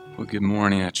Well, good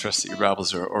morning. I trust that your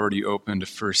Bibles are already open to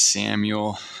 1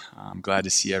 Samuel. I'm glad to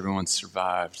see everyone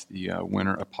survived the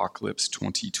winter apocalypse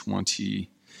 2020.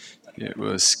 It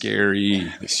was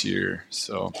scary this year,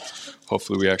 so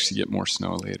hopefully we actually get more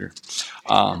snow later.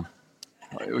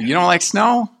 You don't like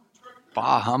snow?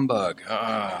 Bah humbug.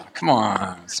 Come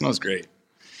on, snow's great.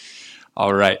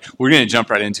 All right, we're going to jump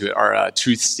right into it. Our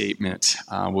truth statement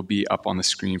will be up on the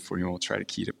screen for you, and we'll try to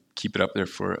keep it up there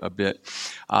for a bit.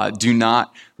 Do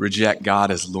not reject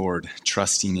God as Lord,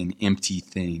 trusting in empty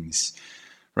things.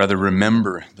 Rather,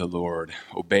 remember the Lord,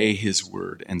 obey his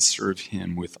word, and serve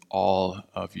him with all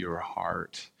of your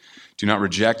heart. Do not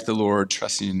reject the Lord,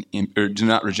 do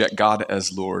not reject God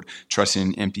as Lord,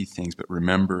 trusting in empty things, but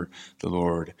remember the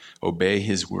Lord, obey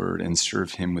his word, and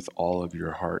serve him with all of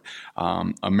your heart.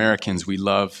 Americans, we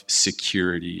love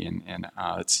security, and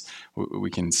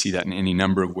we can see that in any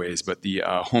number of ways, but the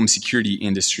home security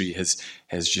industry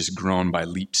has just grown by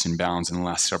leaps and bounds in the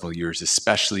last several years,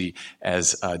 especially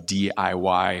as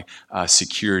DIY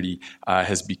security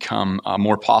has become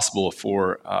more possible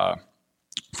for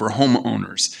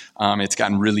homeowners. It's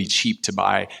gotten really cheap to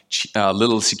buy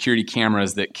little security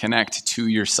cameras that connect to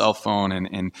your cell phone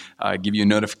and give you a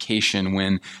notification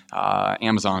when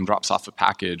Amazon drops off a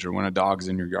package or when a dog's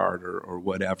in your yard or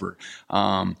whatever.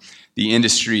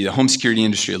 The home security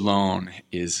industry alone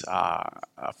is a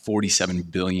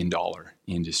 $47 billion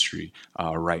industry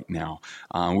right now.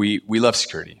 We love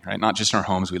security, right? Not just in our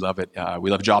homes. We love it.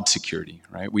 We love job security,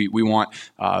 right? We want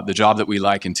the job that we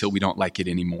like until we don't like it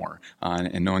anymore,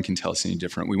 and no one can tell us any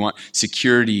different. We want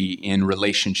security in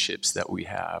relationships that we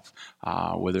have,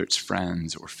 whether it's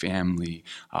friends or family,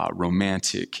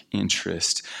 romantic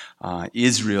interest.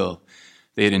 Israel,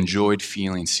 they had enjoyed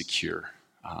feeling secure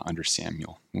under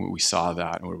Samuel. We saw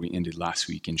that where we ended last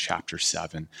week in chapter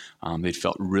 7. They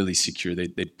felt really secure.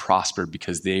 They'd prospered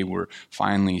because they were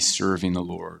finally serving the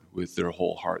Lord with their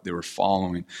whole heart. They were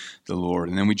following the Lord.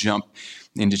 And then we jump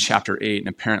into chapter 8, and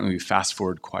apparently we fast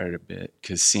forward quite a bit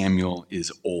because Samuel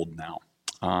is old now.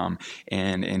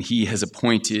 And he has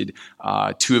appointed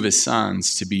two of his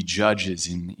sons to be judges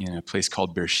in a place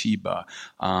called Beersheba.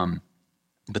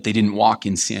 But they didn't walk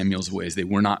in Samuel's ways. They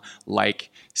were not like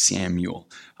Samuel.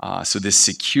 So this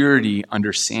security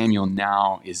under Samuel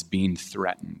now is being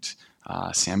threatened.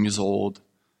 Samuel's old.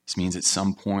 This means at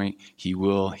some point he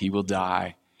will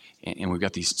die. And we've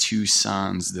got these two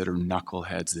sons that are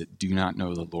knuckleheads that do not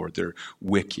know the Lord. They're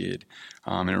wicked.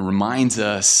 And it reminds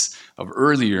us of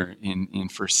earlier in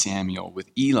 1 Samuel with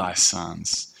Eli's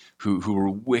sons, who were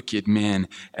wicked men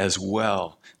as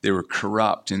well. They were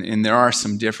corrupt, and there are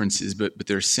some differences, but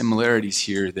there are similarities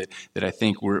here that I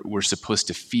think we're supposed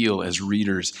to feel as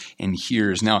readers and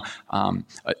hearers. Now,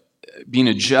 being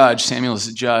a judge, Samuel is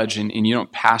a judge, and you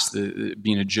don't pass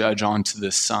being a judge on to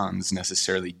the sons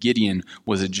necessarily. Gideon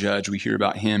was a judge. We hear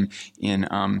about him in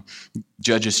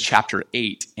Judges chapter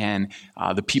 8, and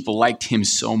the people liked him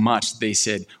so much, they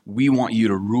said, we want you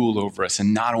to rule over us,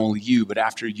 and not only you, but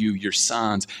after you, your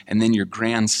sons, and then your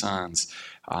grandsons.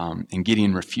 And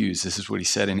Gideon refused. This is what he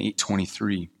said in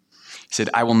 8:23. He said,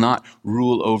 I will not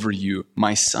rule over you.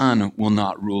 My son will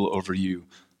not rule over you.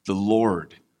 The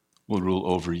Lord will rule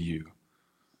over you.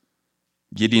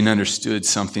 Gideon understood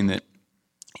something that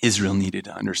Israel needed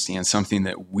to understand, something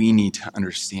that we need to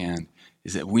understand,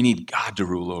 is that we need God to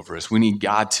rule over us. We need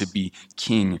God to be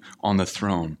king on the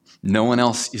throne. No one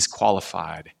else is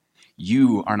qualified.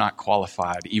 You are not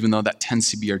qualified, even though that tends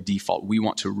to be our default. We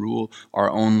want to rule our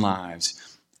own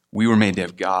lives. We were made to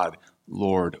have God,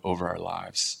 Lord, over our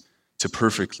lives, to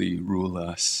perfectly rule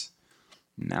us.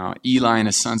 Now, Eli and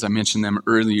his sons, I mentioned them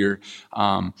earlier,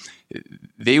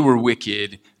 they were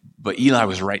wicked, but Eli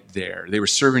was right there. They were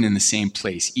serving in the same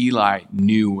place. Eli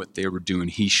knew what they were doing.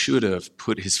 He should have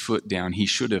put his foot down. He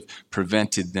should have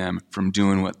prevented them from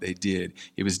doing what they did.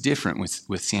 It was different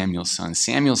with Samuel's sons.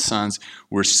 Samuel's sons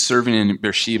were serving in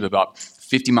Beersheba about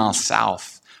 50 miles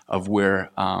south of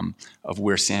where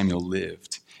Samuel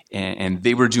lived. And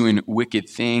they were doing wicked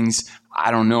things. I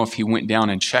don't know if he went down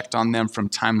and checked on them from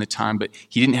time to time, but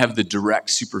he didn't have the direct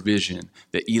supervision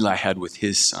that Eli had with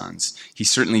his sons. He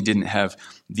certainly didn't have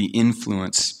the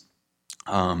influence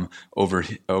over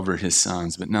his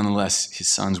sons, but nonetheless, his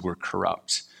sons were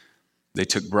corrupt. They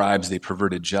took bribes, they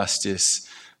perverted justice.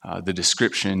 The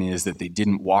description is that they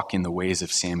didn't walk in the ways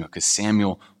of Samuel, because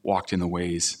Samuel walked in the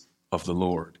ways of the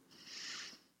Lord.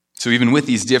 So even with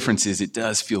these differences, it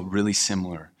does feel really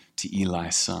similar to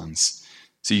Eli's sons.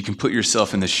 So you can put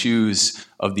yourself in the shoes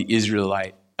of the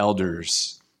Israelite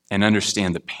elders and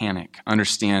understand the panic,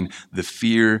 understand the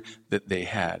fear that they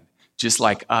had. Just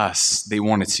like us, they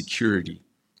wanted security.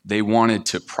 They wanted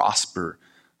to prosper.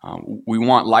 We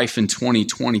want life in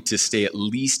 2020 to stay at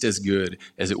least as good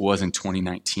as it was in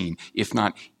 2019, if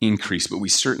not increase, but we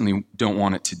certainly don't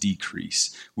want it to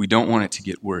decrease. We don't want it to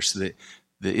get worse. The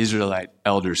Israelite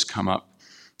elders come up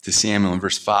to Samuel in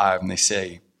verse 5 and they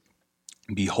say,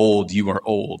 "Behold, you are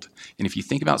old." And if you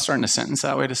think about starting a sentence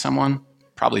that way to someone,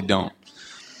 probably don't.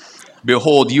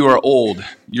 "Behold, you are old.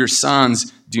 Your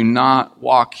sons do not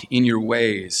walk in your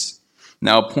ways.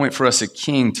 Now appoint for us a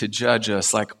king to judge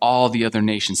us like all the other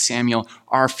nations." Samuel,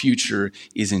 our future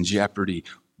is in jeopardy.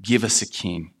 Give us a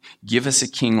king. Give us a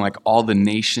king like all the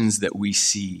nations that we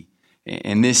see.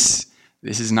 And this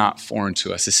is not foreign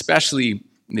to us, especially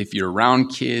if you're around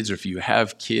kids or if you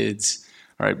have kids.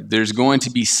 All right, there's going to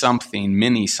be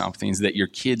many somethings that your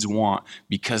kids want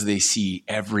because they see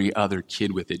every other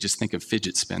kid with it. Just think of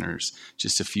fidget spinners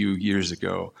just a few years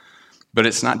ago. But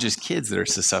it's not just kids that are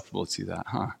susceptible to that,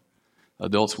 huh?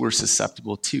 Adults were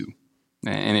susceptible too,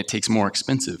 and it takes more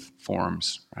expensive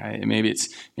forms, right? And maybe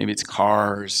it's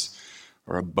cars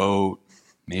or a boat.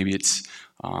 Maybe it's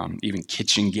even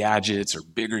kitchen gadgets or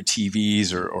bigger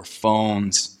TVs or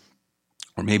phones,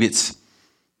 or maybe it's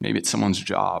someone's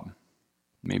job.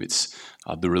 Maybe it's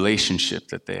the relationship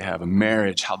that they have, a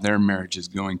marriage, how their marriage is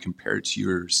going compared to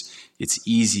yours. It's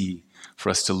easy for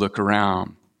us to look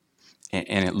around,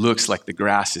 and it looks like the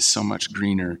grass is so much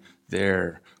greener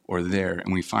there or there,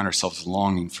 and we find ourselves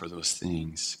longing for those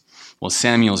things. Well,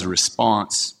 Samuel's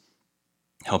response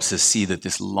helps us see that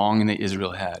this longing that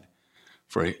Israel had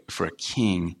for a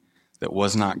king that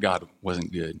was not God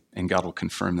wasn't good, and God will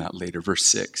confirm that later. Verse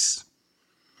 6,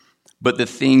 "But the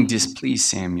thing displeased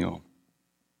Samuel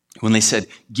when they said,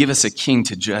 'Give us a king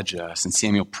to judge us.' And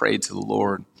Samuel prayed to the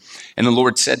Lord. And the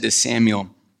Lord said to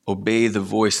Samuel, 'Obey the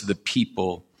voice of the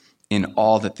people in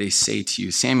all that they say to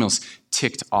you.'" Samuel's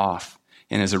ticked off.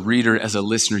 And as a reader, as a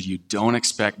listener, you don't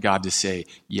expect God to say,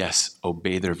 "Yes,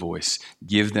 obey their voice.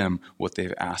 Give them what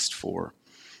they've asked for."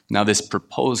 Now, this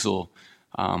proposal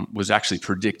was actually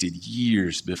predicted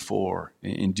years before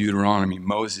in Deuteronomy.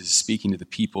 Moses speaking to the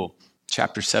people,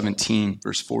 chapter 17,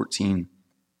 verse 14.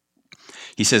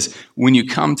 He says, "When you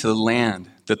come to the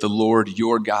land that the Lord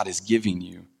your God is giving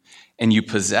you, and you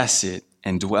possess it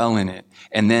and dwell in it,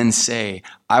 and then say,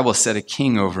 'I will set a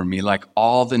king over me like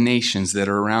all the nations that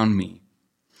are around me,'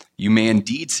 you may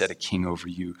indeed set a king over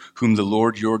you, whom the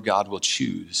Lord your God will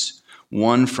choose.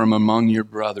 One from among your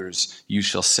brothers you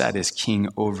shall set as king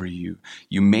over you.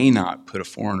 You may not put a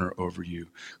foreigner over you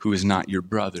who is not your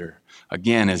brother."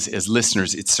 Again, as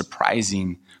listeners, it's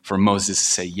surprising for Moses to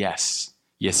say, yes,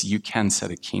 you can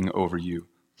set a king over you.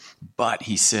 But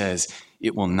he says,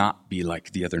 it will not be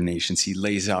like the other nations. He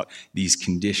lays out these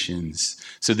conditions.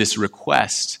 So this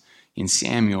request in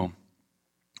Samuel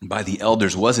by the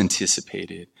elders was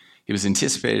anticipated. It was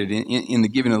anticipated in the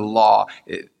giving of the law,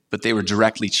 but they were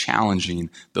directly challenging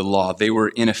the law. They were,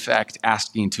 in effect,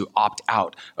 asking to opt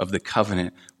out of the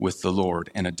covenant with the Lord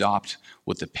and adopt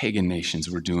what the pagan nations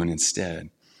were doing instead.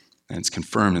 And it's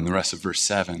confirmed in the rest of verse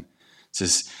 7. It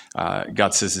says,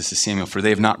 God says this to Samuel, "For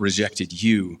they have not rejected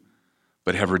you,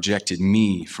 but have rejected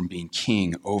me from being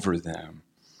king over them."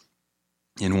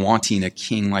 In wanting a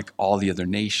king like all the other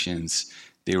nations,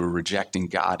 they were rejecting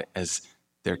God as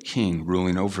their king,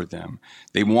 ruling over them.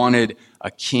 They wanted a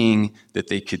king that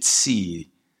they could see.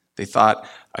 They thought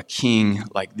a king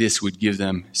like this would give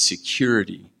them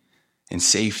security and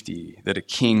safety, that a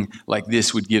king like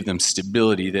this would give them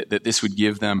stability, that this would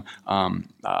give them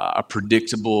a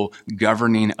predictable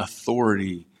governing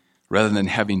authority rather than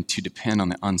having to depend on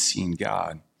the unseen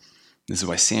God. This is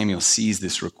why Samuel sees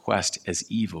this request as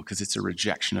evil, because it's a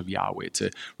rejection of Yahweh. It's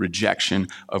a rejection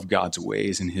of God's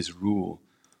ways and his rule.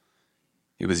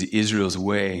 It was Israel's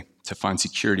way to find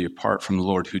security apart from the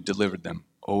Lord, who delivered them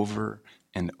over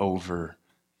and over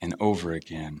and over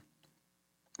again.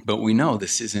 But we know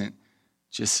this isn't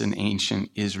just an ancient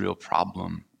Israel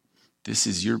problem. This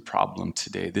is your problem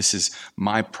today. This is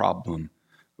my problem.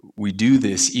 We do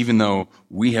this even though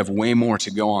we have way more to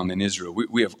go on than Israel.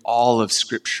 We have all of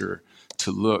Scripture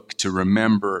to look, to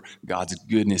remember God's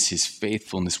goodness, his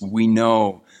faithfulness. We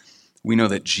know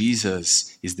that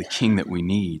Jesus is the king that we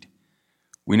need.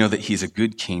 We know that he's a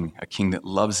good king, a king that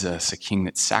loves us, a king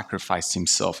that sacrificed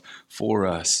himself for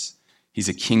us. He's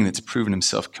a king that's proven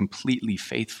himself completely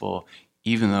faithful,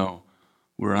 even though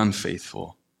we're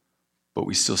unfaithful. But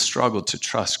we still struggle to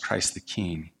trust Christ the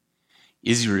King.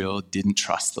 Israel didn't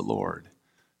trust the Lord.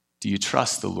 Do you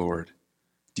trust the Lord?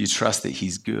 Do you trust that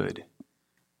he's good?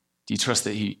 Do you trust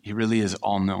that he really is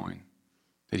all-knowing?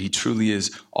 That he truly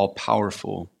is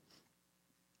all-powerful?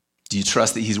 Do you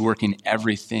trust that he's working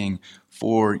everything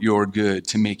for your good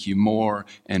to make you more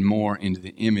and more into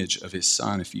the image of his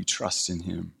son if you trust in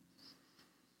him?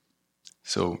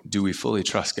 So do we fully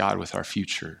trust God with our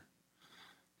future?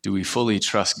 Do we fully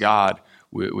trust God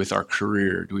with our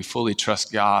career? Do we fully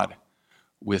trust God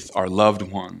with our loved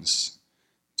ones?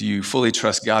 Do you fully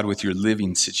trust God with your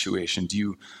living situation? Do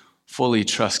you fully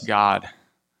trust God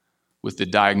with the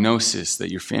diagnosis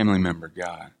that your family member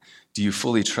got? Do you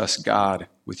fully trust God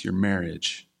with your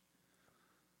marriage?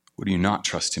 What do you not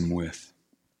trust him with?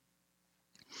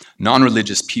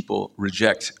 Non-religious people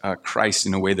reject Christ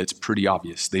in a way that's pretty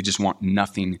obvious. They just want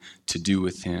nothing to do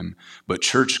with him. But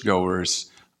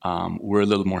churchgoers, we're a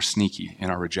little more sneaky in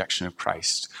our rejection of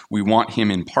Christ. We want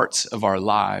him in parts of our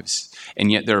lives,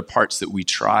 and yet there are parts that we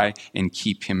try and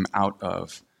keep him out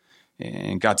of.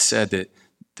 And God said that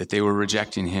they were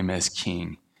rejecting him as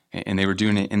king, and they were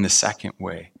doing it in the second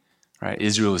way. Right?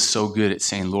 Israel is so good at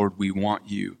saying, Lord, we want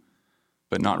you,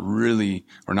 but not really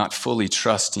or not fully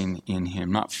trusting in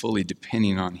him, not fully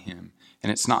depending on him.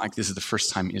 And it's not like this is the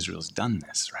first time Israel's done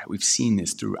this, right? We've seen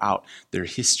this throughout their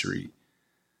history.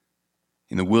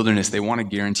 In the wilderness, they wanted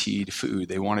guaranteed food.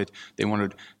 They wanted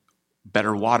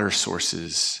better water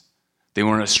sources. They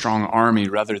wanted a strong army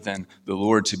rather than the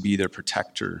Lord to be their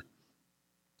protector.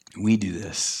 We do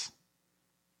this.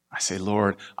 I say,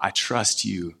 Lord, I trust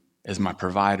you as my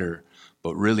provider,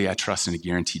 but really I trust in a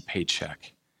guaranteed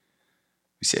paycheck.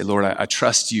 We say, Lord, I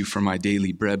trust you for my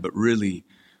daily bread, but really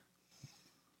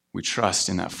we trust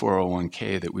in that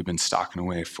 401k that we've been stocking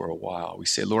away for a while. We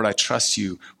say, Lord, I trust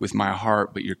you with my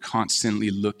heart, but you're constantly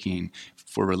looking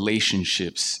for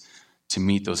relationships to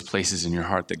meet those places in your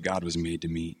heart that God was made to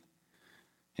meet.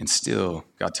 And still,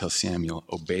 God tells Samuel,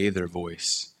 obey their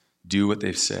voice, do what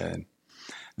they've said.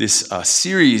 This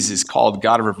series is called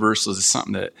God of Reversals. It's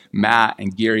something that Matt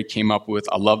and Gary came up with.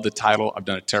 I love the title. I've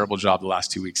done a terrible job the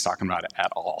last 2 weeks talking about it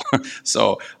at all.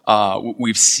 So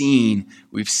we've seen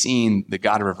the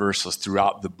God of Reversals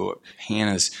throughout the book.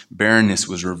 Hannah's barrenness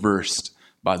was reversed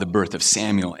by the birth of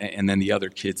Samuel and then the other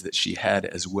kids that she had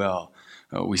as well.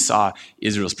 We saw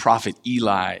Israel's prophet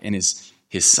Eli and his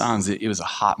sons. It was a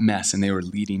hot mess, and they were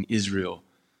leading Israel.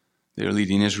 They were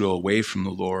leading Israel away from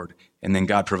the Lord. And then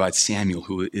God provides Samuel,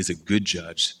 who is a good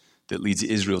judge that leads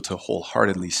Israel to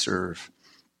wholeheartedly serve.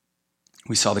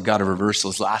 We saw the God of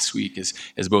reversals last week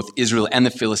as both Israel and the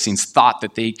Philistines thought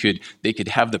that they could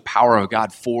have the power of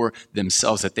God for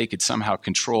themselves, that they could somehow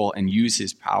control and use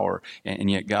his power.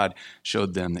 And yet God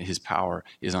showed them that his power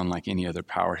is unlike any other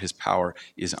power. His power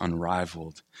is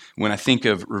unrivaled. When I think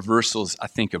of reversals, I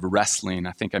think of wrestling.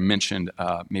 I think I mentioned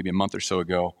maybe a month or so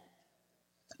ago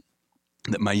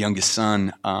that my youngest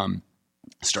son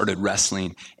started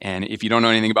wrestling. And if you don't know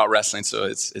anything about wrestling, so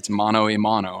it's mano a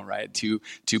mano, right? Two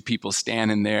people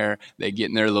standing there, they get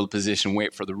in their little position,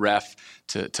 wait for the ref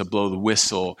to blow the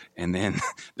whistle, and then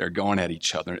they're going at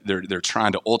each other. They're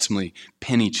trying to ultimately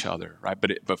pin each other, right?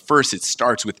 But first it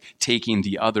starts with taking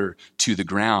the other to the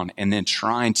ground and then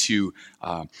trying to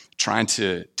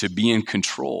be in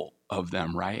control of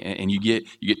them, right? And you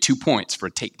get 2 points for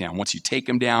a takedown. Once you take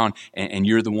them down and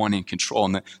you're the one in control.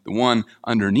 And the one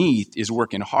underneath is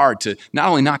working hard to not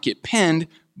only not get pinned,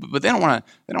 but they don't want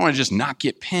to just not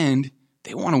get pinned.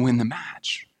 They want to win the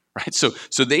match, right? So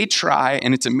they try,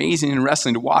 and it's amazing in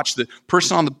wrestling to watch the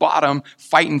person on the bottom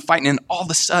fighting, and all of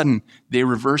a sudden they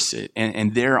reverse it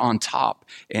and they're on top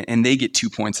and they get 2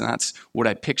 points. And that's what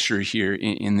I picture here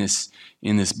in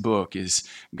this book is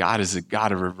God is a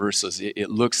God of reversals.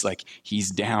 It looks like he's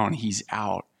down, he's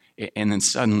out, and then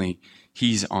suddenly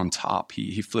he's on top.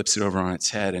 He flips it over on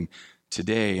its head. And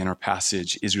today in our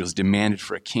passage, Israel's demanded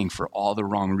for a king for all the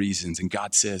wrong reasons. And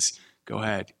God says, go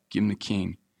ahead, give him the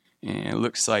king. And it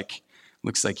looks like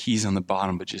he's on the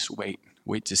bottom, but just wait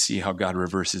to see how God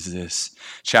reverses this.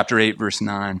 Chapter 8, verse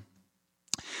 9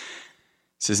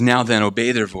 says, now then,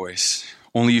 obey their voice.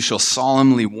 Only you shall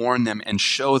solemnly warn them and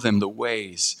show them the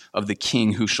ways of the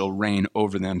king who shall reign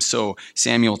over them. So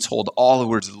Samuel told all the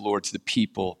words of the Lord to the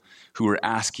people who were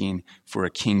asking for a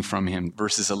king from him.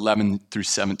 Verses 11 through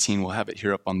 17, we'll have it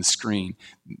here up on the screen.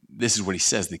 This is what he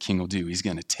says the king will do. He's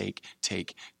going to take.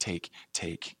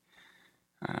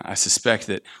 I suspect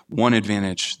that one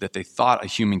advantage that they thought a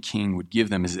human king would give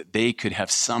them is that they could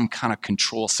have some kind of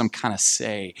control, some kind of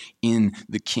say in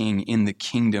the king, in the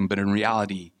kingdom. But in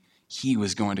reality, he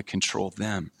was going to control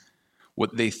them.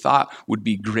 What they thought would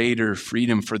be greater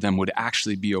freedom for them would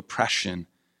actually be oppression.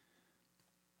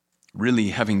 Really,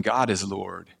 having God as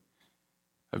Lord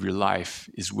of your life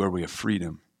is where we have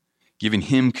freedom. Giving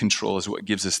him control is what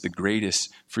gives us the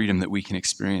greatest freedom that we can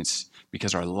experience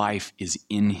because our life is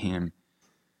in him.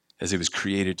 as it was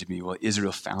created to be. Well,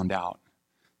 Israel found out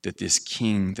that this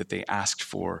king that they asked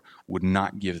for would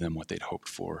not give them what they'd hoped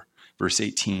for. Verse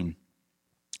 18,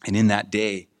 and in that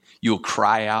day you will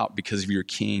cry out because of your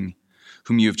king,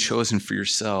 whom you have chosen for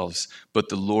yourselves, but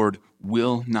the Lord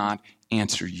will not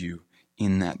answer you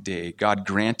in that day. God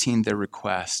granting their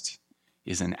request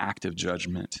is an act of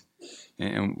judgment.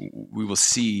 And we will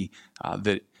see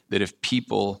that if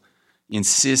people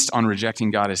insist on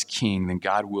rejecting God as king, then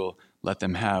God will let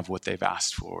them have what they've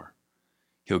asked for.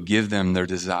 He'll give them their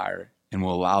desire and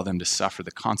will allow them to suffer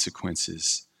the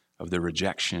consequences of their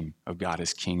rejection of God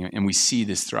as king. And we see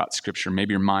this throughout Scripture.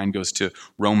 Maybe your mind goes to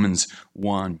Romans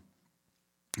 1.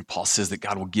 Paul says that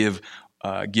God will give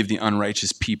the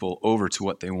unrighteous people over to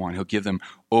what they want. He'll give them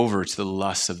over to the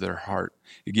lusts of their heart.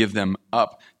 He'll give them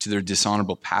up to their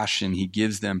dishonorable passion. He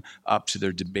gives them up to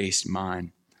their debased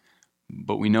mind.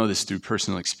 But we know this through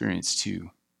personal experience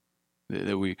too.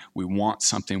 That we want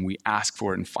something, we ask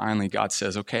for it, and finally God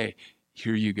says, okay,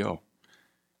 here you go.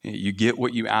 You get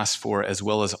what you asked for, as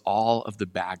well as all of the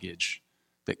baggage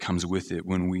that comes with it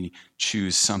when we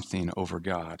choose something over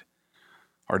God.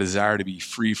 Our desire to be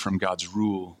free from God's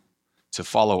rule, to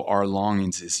follow our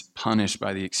longings, is punished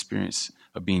by the experience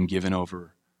of being given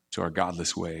over to our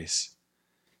godless ways.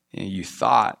 And you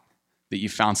thought that you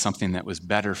found something that was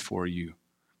better for you,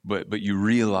 but you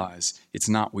realize it's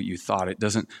not what you thought. It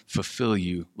doesn't fulfill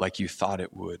you like you thought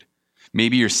it would.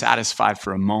 Maybe you're satisfied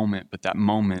for a moment, but that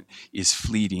moment is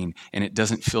fleeting, and it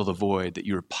doesn't fill the void that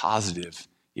you were positive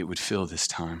it would fill this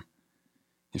time.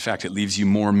 In fact, it leaves you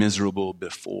more miserable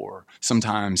before.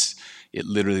 Sometimes it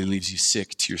literally leaves you sick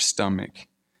to your stomach.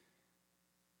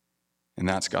 And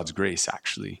that's God's grace,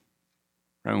 actually.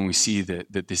 Right? When we see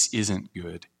that this isn't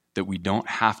good, that we don't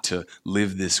have to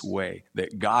live this way,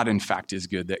 that God, in fact, is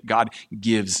good, that God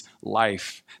gives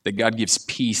life, that God gives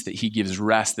peace, that he gives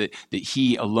rest, that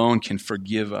he alone can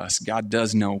forgive us. God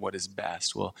does know what is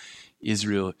best. Well,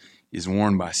 Israel is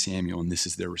warned by Samuel, and this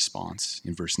is their response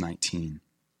in verse 19.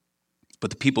 But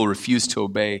the people refused to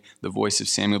obey the voice of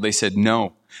Samuel. They said,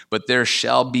 no, but there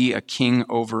shall be a king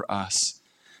over us,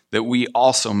 that we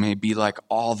also may be like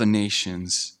all the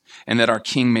nations, and that our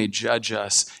king may judge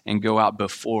us and go out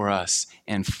before us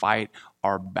and fight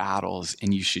our battles.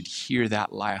 And you should hear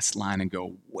that last line and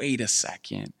go, wait a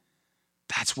second.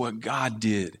 That's what God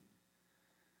did.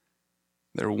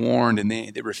 They're warned, and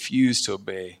they refuse to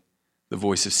obey the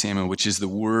voice of Samuel, which is the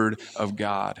word of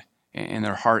God. And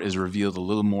their heart is revealed a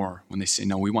little more when they say,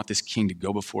 no, we want this king to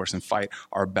go before us and fight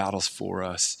our battles for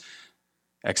us.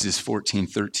 Exodus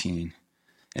 14:13.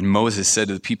 And Moses said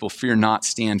to the people, fear not,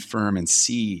 stand firm and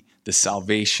see the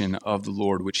salvation of the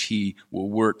Lord, which he will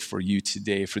work for you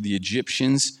today. For the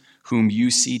Egyptians whom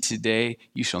you see today,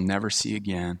 you shall never see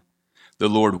again. The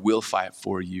Lord will fight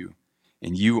for you,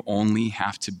 and you only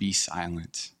have to be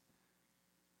silent.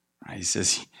 Right? He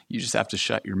says, you just have to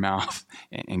shut your mouth,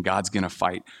 and God's going to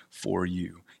fight for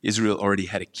you. Israel already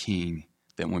had a king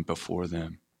that went before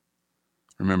them.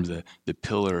 Remember the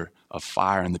pillar of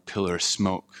fire and the pillar of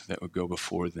smoke that would go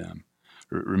before them.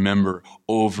 Remember,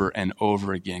 over and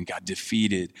over again, God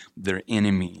defeated their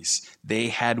enemies. They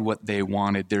had what they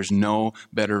wanted. There's no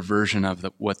better version of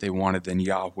what they wanted than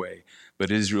Yahweh. But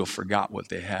Israel forgot what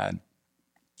they had.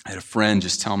 I had a friend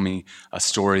just tell me a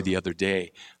story the other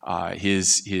day.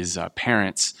 His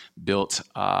parents built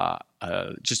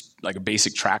just like a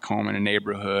basic tract home in a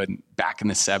neighborhood back in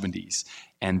the 70s.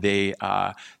 And they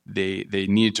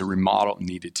needed to remodel,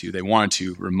 they wanted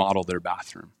to remodel their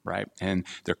bathroom, right? And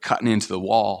they're cutting into the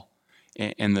wall,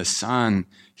 and the son,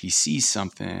 he sees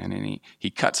something, and he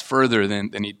cuts further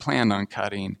than he'd planned on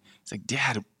cutting. He's like,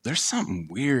 Dad, there's something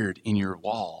weird in your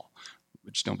wall,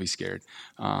 which don't be scared.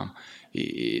 And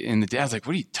the dad's like,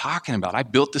 what are you talking about? I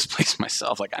built this place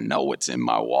myself. Like, I know what's in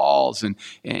my walls. And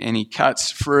he cuts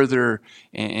further,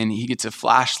 and he gets a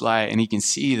flashlight, and he can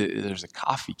see that there's a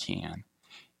coffee can.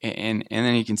 And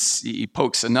then he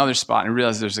pokes another spot and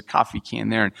realizes there's a coffee can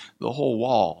there, and the whole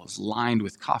wall is lined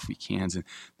with coffee cans. And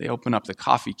they open up the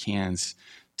coffee cans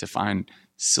to find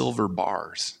silver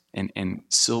bars and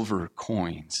silver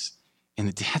coins. And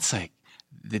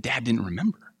the dad didn't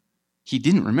remember. He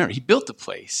didn't remember. He built the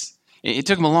place. It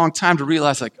took him a long time to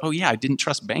realize, like, oh yeah, I didn't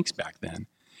trust banks back then.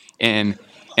 And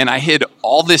I hid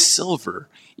all this silver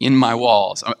in my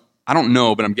walls. I don't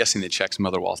know, but I'm guessing they checked some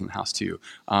other walls in the house too.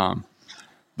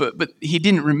 But he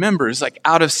didn't remember. It's like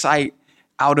out of sight,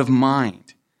 out of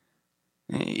mind.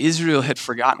 Israel had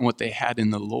forgotten what they had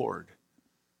in the Lord.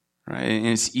 Right? And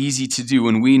it's easy to do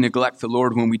when we neglect the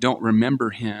Lord, when we don't remember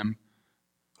him.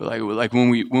 Like when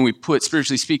we put,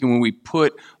 spiritually speaking, when we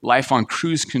put life on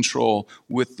cruise control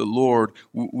with the Lord,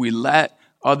 we let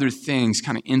other things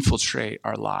kind of infiltrate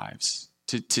our lives,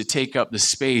 to take up the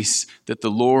space that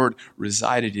the Lord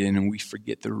resided in, and we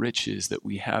forget the riches that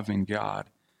we have in God.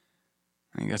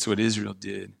 I think that's what Israel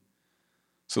did.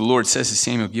 So the Lord says to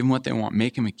Samuel, give them what they want,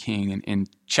 make him a king. And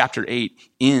chapter 8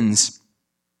 ends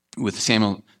with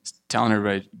Samuel telling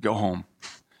everybody, go home.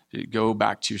 Go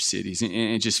back to your cities. And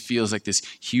it just feels like this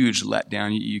huge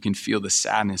letdown. You can feel the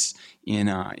sadness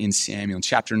in Samuel. In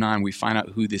chapter 9, we find out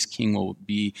who this king will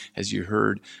be, as you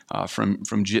heard from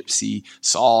Gypsy.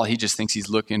 Saul, he just thinks he's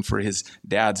looking for his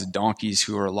dad's donkeys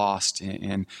who are lost.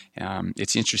 And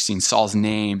it's interesting. Saul's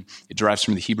name, it derives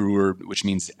from the Hebrew word, which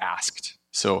means asked.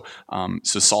 So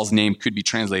Saul's name could be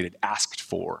translated asked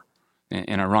for.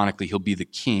 And ironically, he'll be the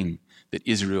king that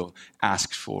Israel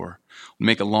asked for. To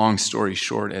make a long story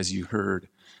short, as you heard,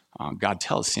 God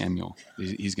tells Samuel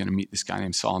he's going to meet this guy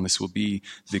named Saul, and this will be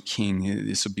the king.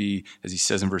 This will be, as he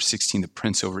says in verse 16, the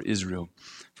prince over Israel.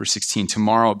 Verse 16,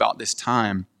 tomorrow about this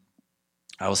time,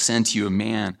 I will send to you a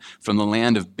man from the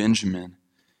land of Benjamin,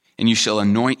 and you shall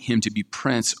anoint him to be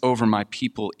prince over my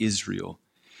people Israel.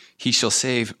 He shall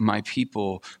save my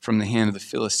people from the hand of the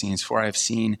Philistines, for I have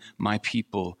seen my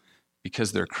people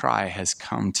because their cry has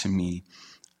come to me.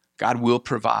 God will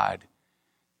provide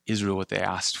Israel what they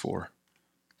asked for.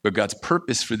 But God's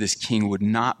purpose for this king would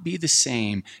not be the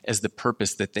same as the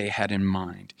purpose that they had in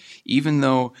mind. Even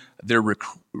though their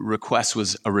request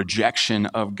was a rejection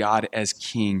of God as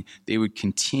king, they would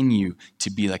continue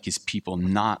to be like his people,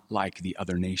 not like the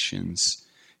other nations.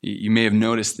 You may have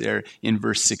noticed there in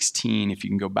verse 16, if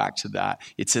you can go back to that,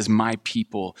 it says, my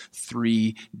people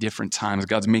 3 different times.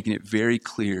 God's making it very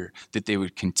clear that they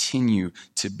would continue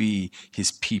to be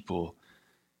his people.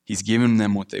 He's given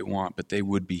them what they want, but they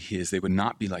would be his. They would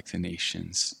not be like the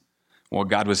nations. While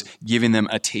God was giving them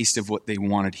a taste of what they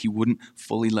wanted, he wouldn't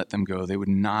fully let them go. They would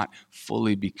not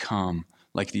fully become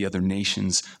like the other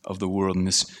nations of the world. And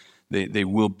they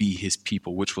will be his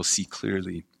people, which we'll see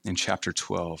clearly in chapter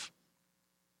 12.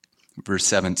 Verse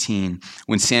 17,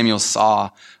 when Samuel saw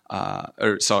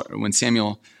Saul,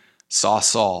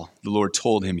 the Lord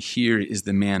told him, here is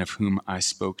the man of whom I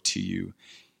spoke to you.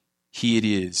 He it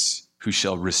is who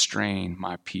shall restrain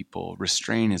my people.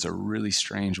 Restrain is a really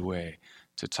strange way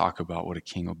to talk about what a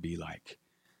king will be like.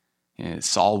 And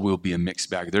Saul will be a mixed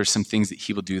bag. There are some things that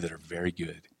he will do that are very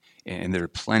good, and there are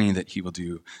plenty that he will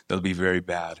do that'll be very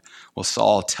bad. Well,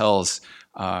 Samuel tells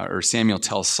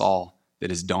Saul that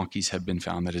his donkeys have been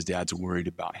found, that his dad's worried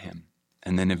about him.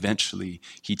 And then eventually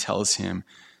he tells him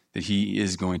that he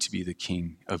is going to be the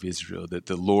king of Israel, that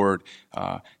the Lord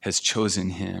has chosen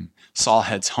him. Saul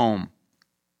heads home,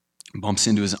 bumps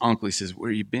into his uncle. He says, where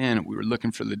you been? We were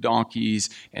looking for the donkeys,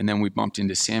 and then we bumped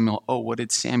into Samuel. Oh, what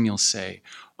did Samuel say?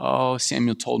 Oh,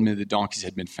 Samuel told me the donkeys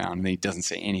had been found, and then he doesn't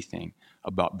say anything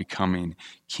about becoming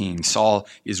king. Saul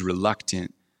is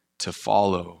reluctant to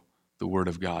follow the word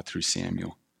of God through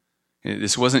Samuel.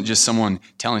 This wasn't just someone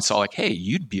telling Saul, like, hey,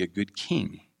 you'd be a good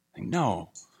king. Like,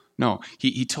 no.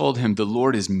 He told him, the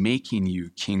Lord is making you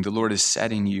king. The Lord is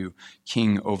setting you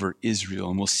king over Israel.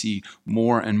 And we'll see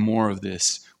more and more of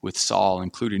this with Saul,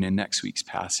 including in next week's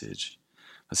passage.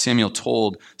 Samuel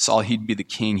told Saul he'd be the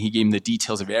king. He gave him the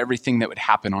details of everything that would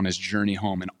happen on his journey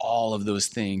home. And all of those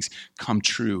things come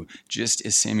true, just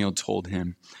as Samuel told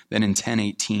him. Then in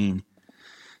 10:18,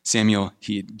 Samuel,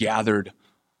 he had gathered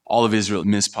all of Israel at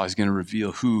Mizpah. Is going to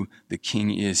reveal who the king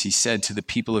is. He said to the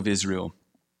people of Israel,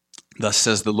 thus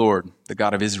says the Lord, the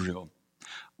God of Israel,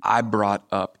 I brought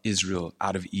up Israel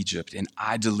out of Egypt, and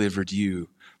I delivered you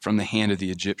from the hand of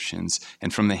the Egyptians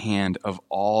and from the hand of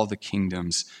all the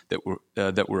kingdoms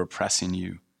that were oppressing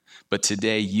you. But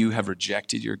today you have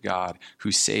rejected your God,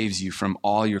 who saves you from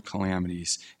all your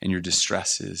calamities and your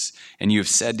distresses. And you have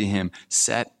said to him,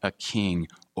 set a king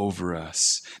over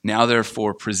us. Now,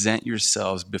 therefore, present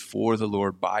yourselves before the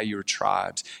Lord by your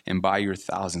tribes and by your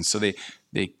thousands. So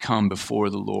they come before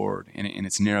the Lord, and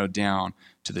it's narrowed down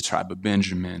to the tribe of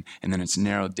Benjamin, and then it's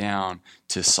narrowed down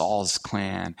to Saul's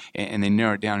clan, and they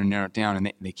narrow it down,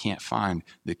 and they can't find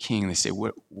the king. They say,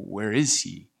 where is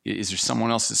he? Is there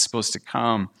someone else that's supposed to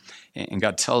come? And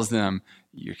God tells them,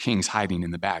 your king's hiding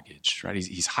in the baggage, right?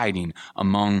 He's hiding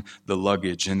among the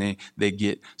luggage, and they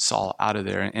get Saul out of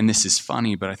there. And this is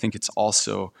funny, but I think it's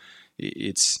also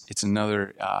it's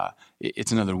another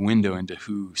window into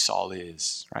who Saul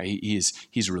is, right?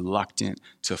 He's reluctant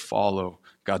to follow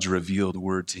God's revealed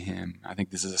word to him. I think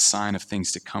this is a sign of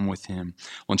things to come with him.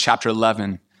 Well, in chapter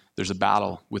 11, there's a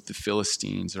battle with the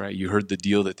Philistines, right? You heard the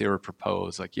deal that they were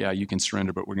proposed, like, yeah, you can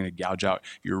surrender, but we're going to gouge out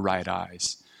your right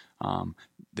eyes.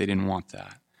 They didn't want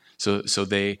that. So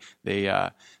they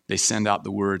send out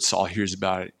the word. Saul hears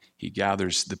about it. He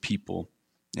gathers the people,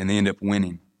 And they end up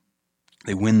winning.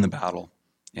 They win the battle.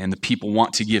 And the people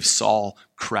want to give Saul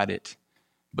credit.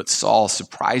 But Saul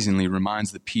surprisingly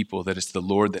reminds the people that it's the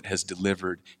Lord that has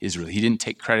delivered Israel. He didn't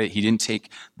take credit. He didn't take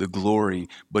the glory,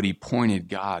 but he pointed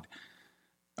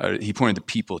the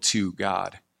people to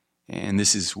God. And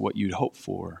this is what you'd hope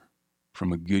for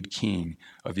from a good king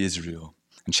of Israel.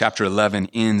 And chapter 11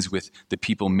 ends with the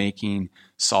people making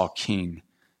Saul king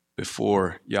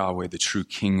before Yahweh, the true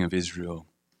king of Israel.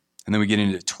 And then we get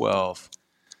into 12.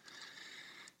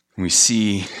 And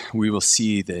we will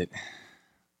see that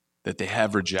they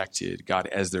have rejected God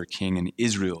as their king, and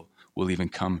Israel will even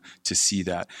come to see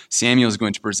that. Samuel is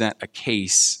going to present a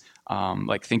case,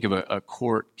 think of a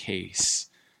court case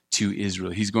to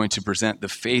Israel. He's going to present the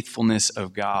faithfulness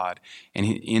of God, and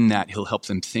in that he'll help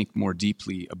them think more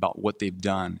deeply about what they've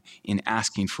done in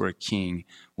asking for a king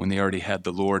when they already had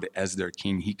the Lord as their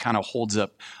king. He kind of holds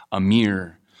up a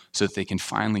mirror so that they can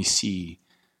finally see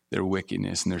their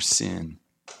wickedness and their sin.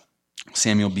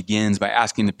 Samuel begins by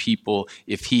asking the people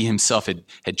if he himself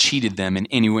had cheated them in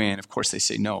any way. And of course they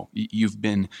say, no, you've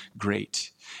been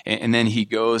great. And then he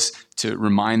goes to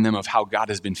remind them of how God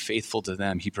has been faithful to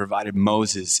them. He provided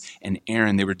Moses and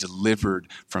Aaron. They were delivered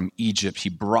from Egypt. He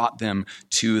brought them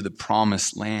to the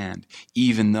promised land.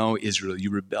 Even though, Israel, you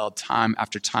rebelled time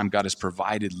after time, God has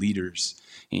provided leaders.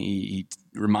 He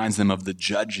reminds them of the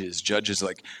judges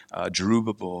like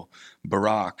Jerubbaal,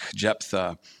 Barak,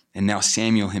 Jephthah, and now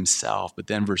Samuel himself. But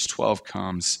then verse 12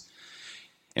 comes.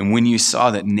 And when you saw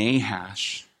that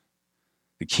Nahash,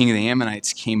 the king of the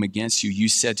Ammonites, came against you, you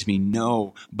said to me,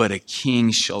 no, but a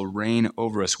king shall reign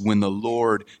over us when the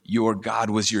Lord your God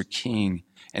was your king.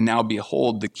 And now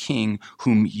behold, the king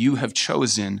whom you have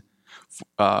chosen,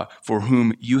 for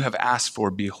whom you have asked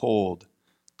for, behold,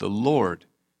 the Lord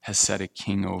has set a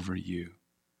king over you.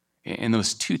 And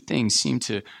those two things seem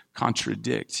to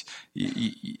contradict.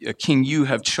 A king you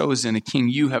have chosen, a king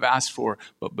you have asked for,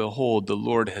 but behold, the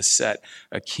Lord has set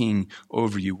a king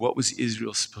over you. What was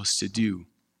Israel supposed to do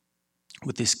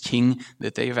with this king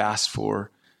that they've asked for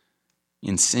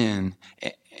in sin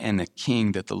and the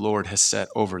king that the Lord has set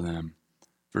over them?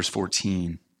 Verse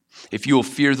 14. If you will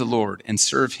fear the Lord and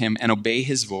serve him and obey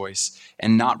his voice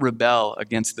and not rebel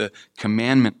against the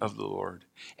commandment of the Lord,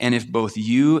 and if both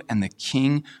you and the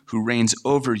king who reigns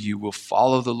over you will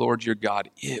follow the Lord your God,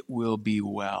 it will be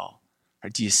well.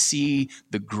 Right? Do you see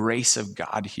the grace of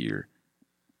God here?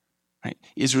 Right?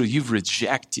 Israel, you've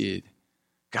rejected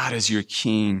God as your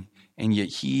king, and yet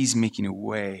he's making a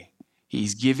way.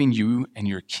 He's giving you and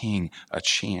your king a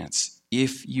chance.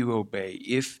 If you obey,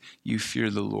 if you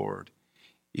fear the Lord,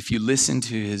 if you listen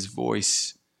to his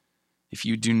voice, if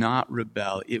you do not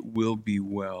rebel, it will be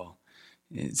well.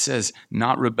 It says,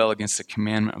 not rebel against the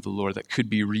commandment of the Lord. That could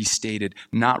be restated,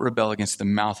 not rebel against the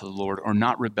mouth of the Lord, or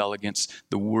not rebel against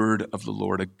the word of the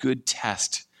Lord. A good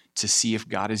test to see if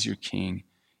God is your king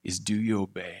is, do you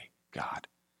obey God?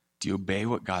 Do you obey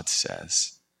what God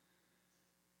says?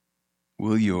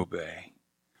 Will you obey?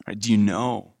 Right? Do you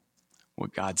know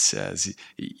what God says?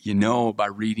 You know by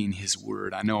reading his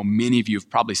word. I know many of you have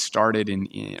probably started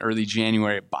in early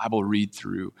January a Bible read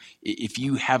through. If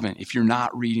you're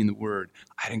not reading the word,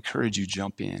 I'd encourage you,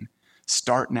 jump in.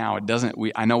 Start now.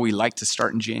 I know we like to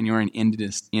start in January and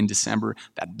end in December.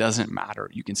 That doesn't matter.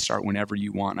 You can start whenever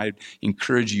you want. I'd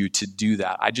encourage you to do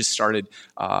that. I just started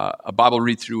a Bible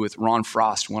read through with Ron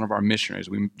Frost, one of our missionaries.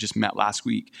 We just met last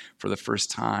week for the first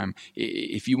time.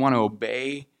 If you want to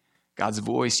obey God's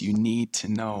voice, you need to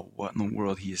know what in the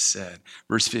world he has said.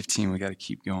 Verse 15, we got to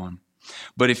keep going.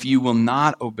 But if you will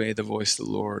not obey the voice of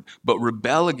the Lord, but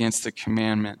rebel against the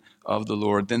commandment of the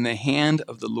Lord, then the hand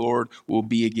of the Lord will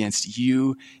be against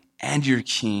you and your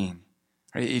king.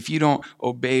 Right? If you don't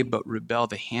obey but rebel,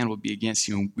 the hand will be against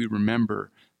you. And we remember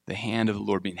the hand of the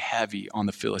Lord being heavy on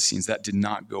the Philistines. That did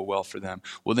not go well for them.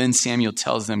 Well, then Samuel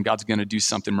tells them God's going to do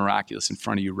something miraculous in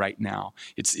front of you right now.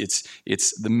 It's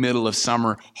the middle of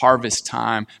summer, harvest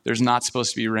time. There's not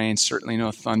supposed to be rain, certainly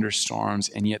no thunderstorms,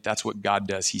 and yet that's what God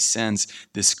does. He sends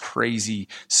this crazy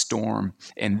storm,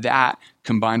 and that,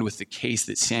 combined with the case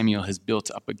that Samuel has built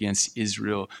up against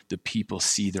Israel, the people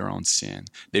see their own sin.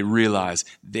 They realize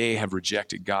they have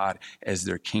rejected God as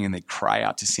their king, and they cry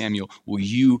out to Samuel, will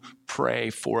you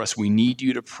pray for us? We need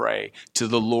you to pray to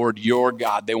the Lord your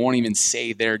God. They won't even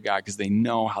say their God because they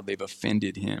know how they've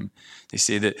offended him. They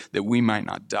say that we might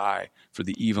not die for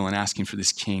the evil and asking for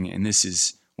this king. And this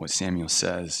is what Samuel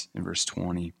says in verse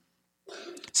 20.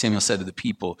 Samuel said to the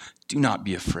people, do not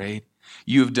be afraid.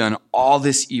 You have done all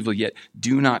this evil, yet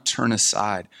do not turn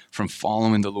aside from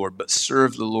following the Lord, but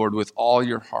serve the Lord with all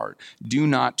your heart. Do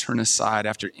not turn aside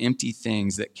after empty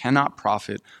things that cannot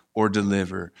profit or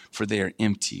deliver, for they are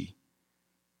empty.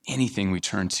 Anything we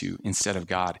turn to instead of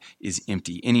God is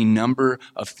empty. Any number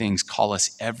of things call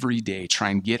us every day, try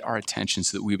and get our attention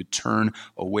so that we would turn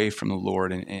away from the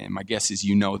Lord. And my guess is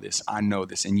you know this, I know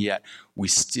this, and yet we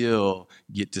still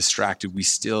get distracted. We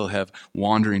still have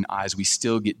wandering eyes. We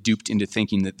still get duped into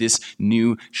thinking that this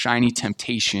new shiny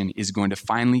temptation is going to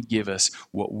finally give us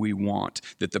what we want,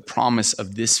 that the promise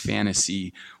of this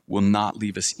fantasy will not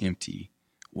leave us empty.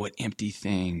 What empty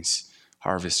things,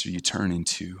 harvest, are you turning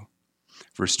to?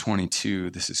 Verse 22,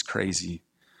 this is crazy.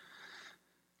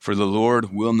 For the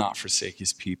Lord will not forsake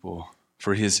his people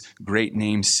for his great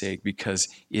name's sake, because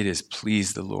it has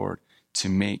pleased the Lord to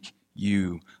make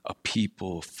you a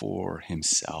people for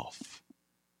himself.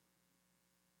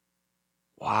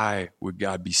 Why would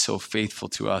God be so faithful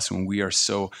to us when we are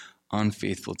so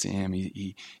unfaithful to him?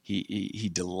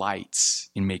 He delights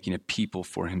in making a people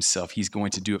for himself. He's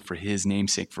going to do it for his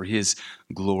namesake, for his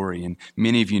glory. And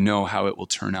many of you know how it will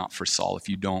turn out for Saul if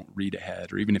you don't read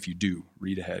ahead, or even if you do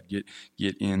read ahead,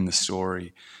 get in the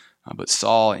story. But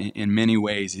Saul, in many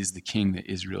ways, is the king that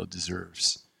Israel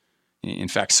deserves. In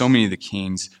fact, so many of the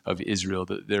kings of Israel,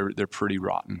 they're pretty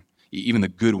rotten. Even the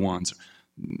good ones,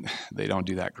 they don't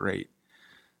do that great.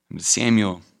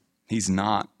 Samuel, he's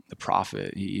not the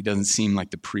prophet. He doesn't seem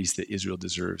like the priest that Israel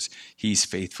deserves. He's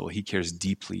faithful. He cares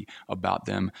deeply about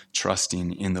them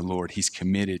trusting in the Lord. He's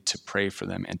committed to pray for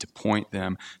them and to point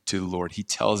them to the Lord. He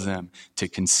tells them to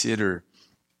consider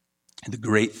the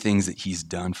great things that he's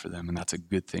done for them, and that's a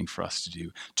good thing for us to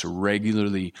do, to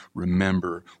regularly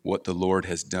remember what the Lord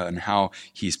has done, how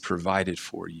he's provided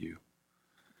for you.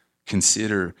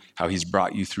 Consider how he's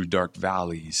brought you through dark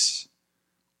valleys.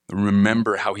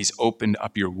 Remember how he's opened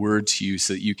up your word to you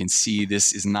so that you can see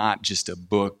this is not just a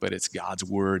book, but it's God's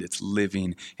word. It's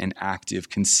living and active.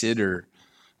 Consider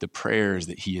the prayers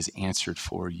that he has answered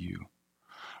for you.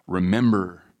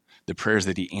 Remember the prayers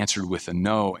that he answered with a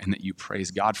no and that you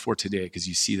praise God for today, because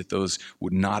you see that those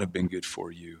would not have been good for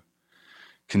you.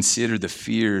 Consider the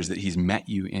fears that he's met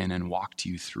you in and walked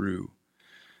you through.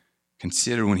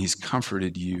 Consider when he's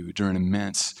comforted you during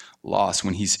immense loss,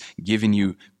 when he's given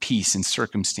you peace in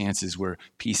circumstances where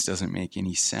peace doesn't make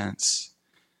any sense.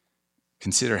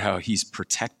 Consider how he's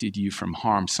protected you from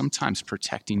harm, sometimes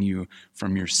protecting you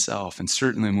from yourself. And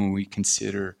certainly when we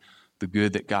consider the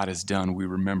good that God has done, we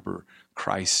remember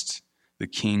Christ, the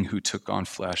King who took on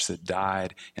flesh, that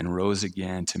died and rose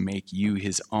again to make you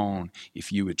his own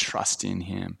if you would trust in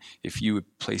him, if you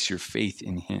would place your faith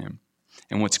in him.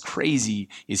 And what's crazy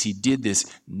is he did this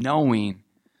knowing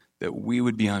that we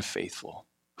would be unfaithful.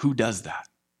 Who does that?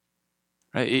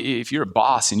 Right? If you're a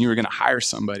boss and you were going to hire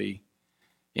somebody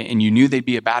and you knew they'd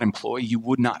be a bad employee, you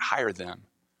would not hire them.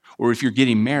 Or if you're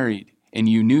getting married and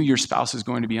you knew your spouse was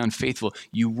going to be unfaithful,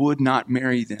 you would not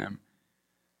marry them.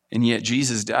 And yet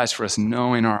Jesus dies for us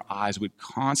knowing our eyes would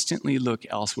constantly look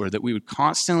elsewhere, that we would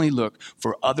constantly look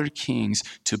for other kings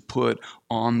to put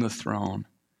on the throne.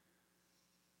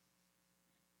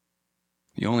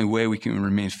 The only way we can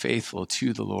remain faithful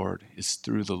to the Lord is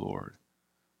through the Lord.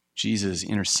 Jesus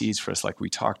intercedes for us like we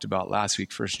talked about last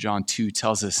week. 1 John 2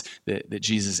 tells us that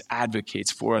Jesus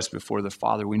advocates for us before the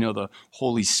Father. We know the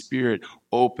Holy Spirit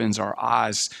opens our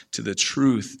eyes to the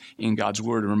truth in God's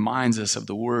word. It reminds us of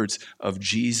the words of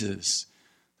Jesus,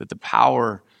 that the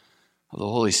power of the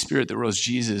Holy Spirit that rose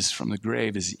Jesus from the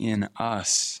grave is in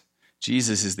us.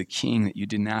 Jesus is the king that you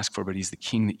didn't ask for, but he's the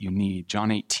king that you need.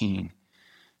 John 18.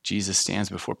 Jesus stands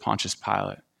before Pontius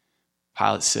Pilate.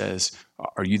 Pilate says,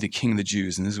 "Are you the king of the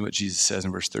Jews?" And this is what Jesus says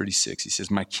in verse 36. He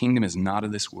says, "My kingdom is not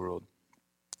of this world.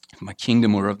 If my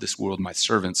kingdom were of this world, my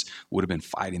servants would have been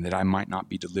fighting that I might not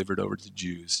be delivered over to the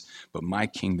Jews. But my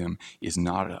kingdom is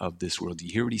not of this world." Do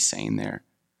you hear what he's saying there?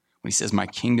 When he says, "My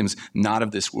kingdom's not of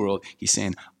this world," he's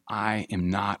saying, I am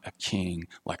not a king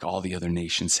like all the other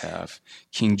nations have.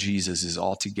 King Jesus is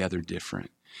altogether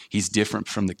different. He's different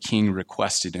from the king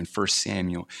requested in 1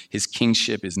 Samuel. His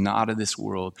kingship is not of this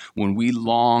world. When we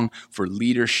long for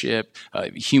leadership,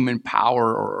 human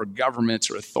power, or governments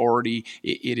or authority,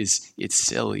 it's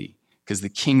silly, because the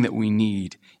king that we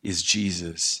need is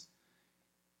Jesus.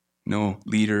 No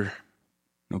leader,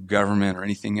 no government or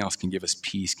anything else can give us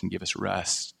peace, can give us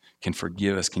rest, can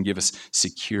forgive us, can give us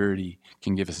security,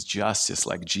 can give us justice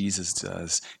like Jesus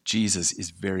does. Jesus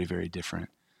is very, very different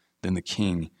than the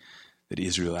king that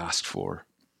Israel asked for.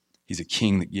 He's a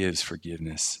king that gives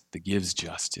forgiveness, that gives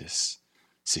justice,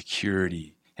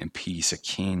 security, and peace, a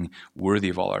king worthy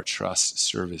of all our trust,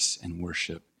 service, and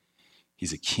worship.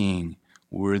 He's a king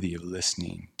worthy of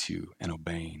listening to and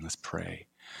obeying. Let's pray.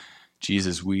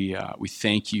 Jesus, we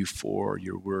thank you for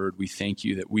your word. We thank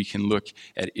you that we can look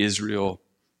at Israel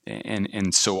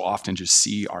and so often just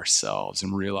see ourselves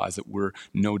and realize that we're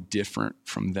no different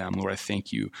from them. Lord, I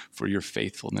thank you for your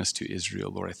faithfulness to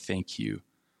Israel. Lord, I thank you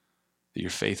that you're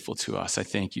faithful to us. I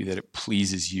thank you that it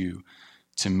pleases you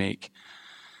to make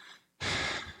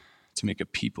a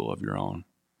people of your own,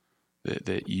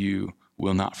 that you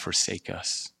will not forsake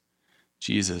us.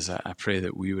 Jesus, I pray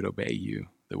that we would obey you,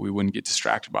 that we wouldn't get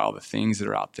distracted by all the things that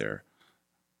are out there,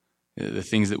 the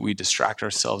things that we distract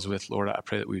ourselves with. Lord, I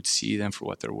pray that we would see them for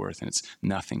what they're worth, and it's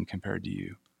nothing compared to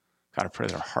you. God, I pray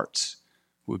that our hearts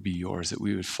would be yours, that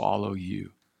we would follow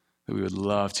you, that we would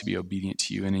love to be obedient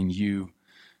to you, and in you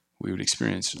we would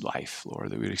experience life, Lord,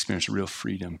 that we would experience real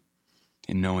freedom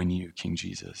in knowing you, King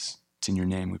Jesus. It's in your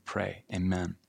name we pray. Amen.